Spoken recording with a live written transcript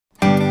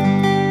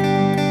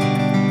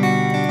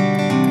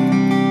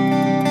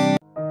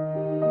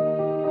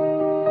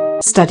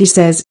study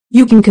says,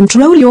 you can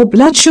control your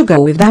blood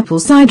sugar with apple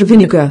cider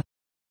vinegar.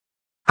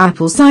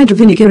 Apple cider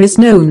vinegar is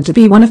known to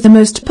be one of the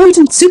most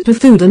potent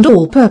superfood and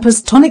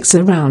all-purpose tonics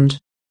around.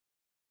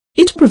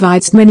 It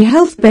provides many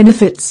health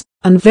benefits,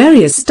 and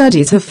various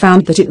studies have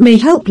found that it may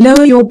help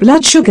lower your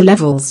blood sugar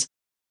levels.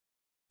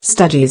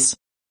 Studies.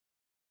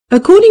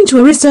 According to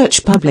a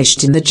research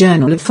published in the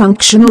Journal of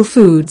Functional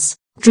Foods,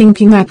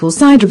 drinking apple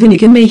cider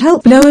vinegar may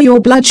help lower your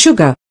blood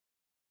sugar.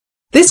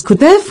 This could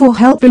therefore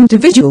help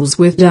individuals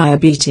with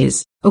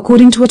diabetes,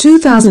 according to a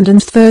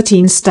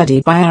 2013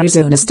 study by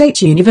Arizona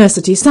State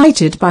University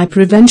cited by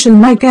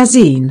Prevention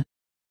magazine.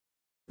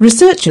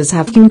 Researchers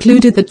have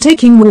concluded that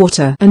taking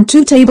water and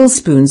 2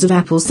 tablespoons of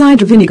apple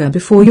cider vinegar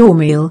before your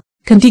meal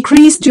can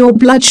decrease your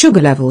blood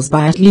sugar levels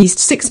by at least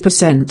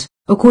 6%,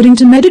 according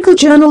to medical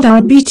journal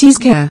Diabetes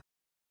Care.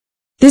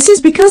 This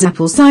is because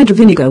apple cider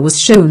vinegar was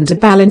shown to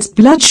balance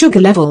blood sugar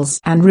levels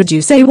and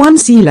reduce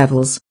A1C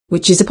levels,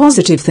 which is a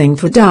positive thing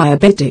for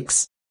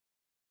diabetics.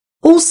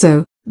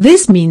 Also,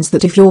 this means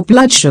that if your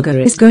blood sugar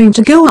is going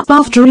to go up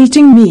after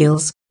eating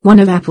meals, one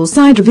of apple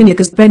cider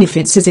vinegar's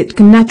benefits is it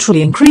can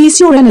naturally increase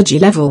your energy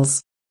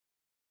levels.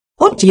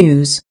 What to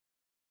use?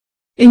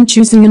 In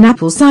choosing an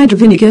apple cider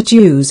vinegar to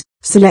use,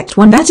 select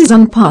one that is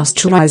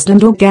unpasteurized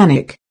and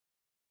organic.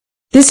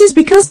 This is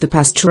because the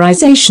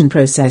pasteurization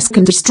process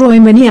can destroy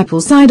many apple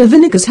cider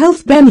vinegar's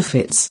health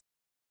benefits.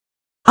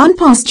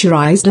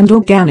 Unpasteurized and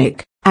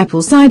organic,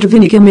 apple cider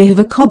vinegar may have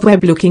a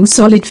cobweb-looking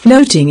solid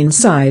floating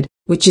inside,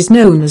 which is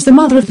known as the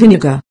mother of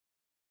vinegar.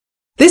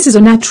 This is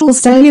a natural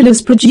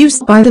cellulose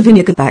produced by the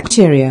vinegar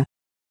bacteria.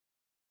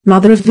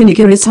 Mother of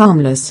vinegar is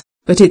harmless,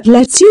 but it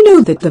lets you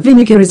know that the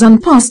vinegar is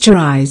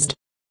unpasteurized.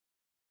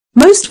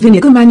 Most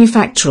vinegar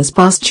manufacturers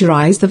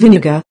pasteurize the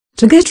vinegar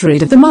to get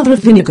rid of the mother of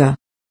vinegar.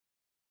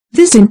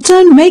 This in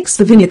turn makes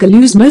the vinegar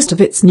lose most of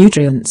its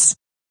nutrients.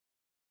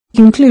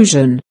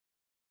 Conclusion.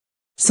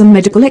 Some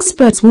medical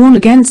experts warn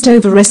against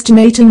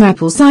overestimating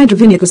apple cider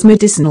vinegar's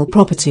medicinal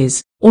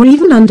properties, or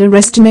even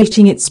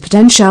underestimating its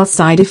potential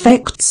side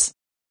effects.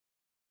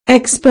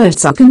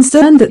 Experts are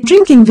concerned that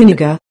drinking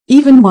vinegar,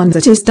 even one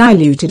that is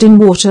diluted in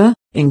water,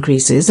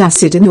 increases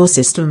acid in your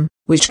system,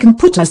 which can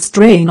put a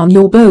strain on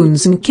your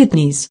bones and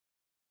kidneys.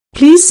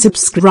 Please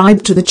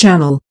subscribe to the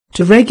channel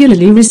to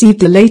regularly receive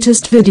the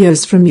latest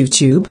videos from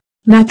YouTube,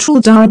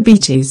 Natural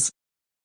Diabetes.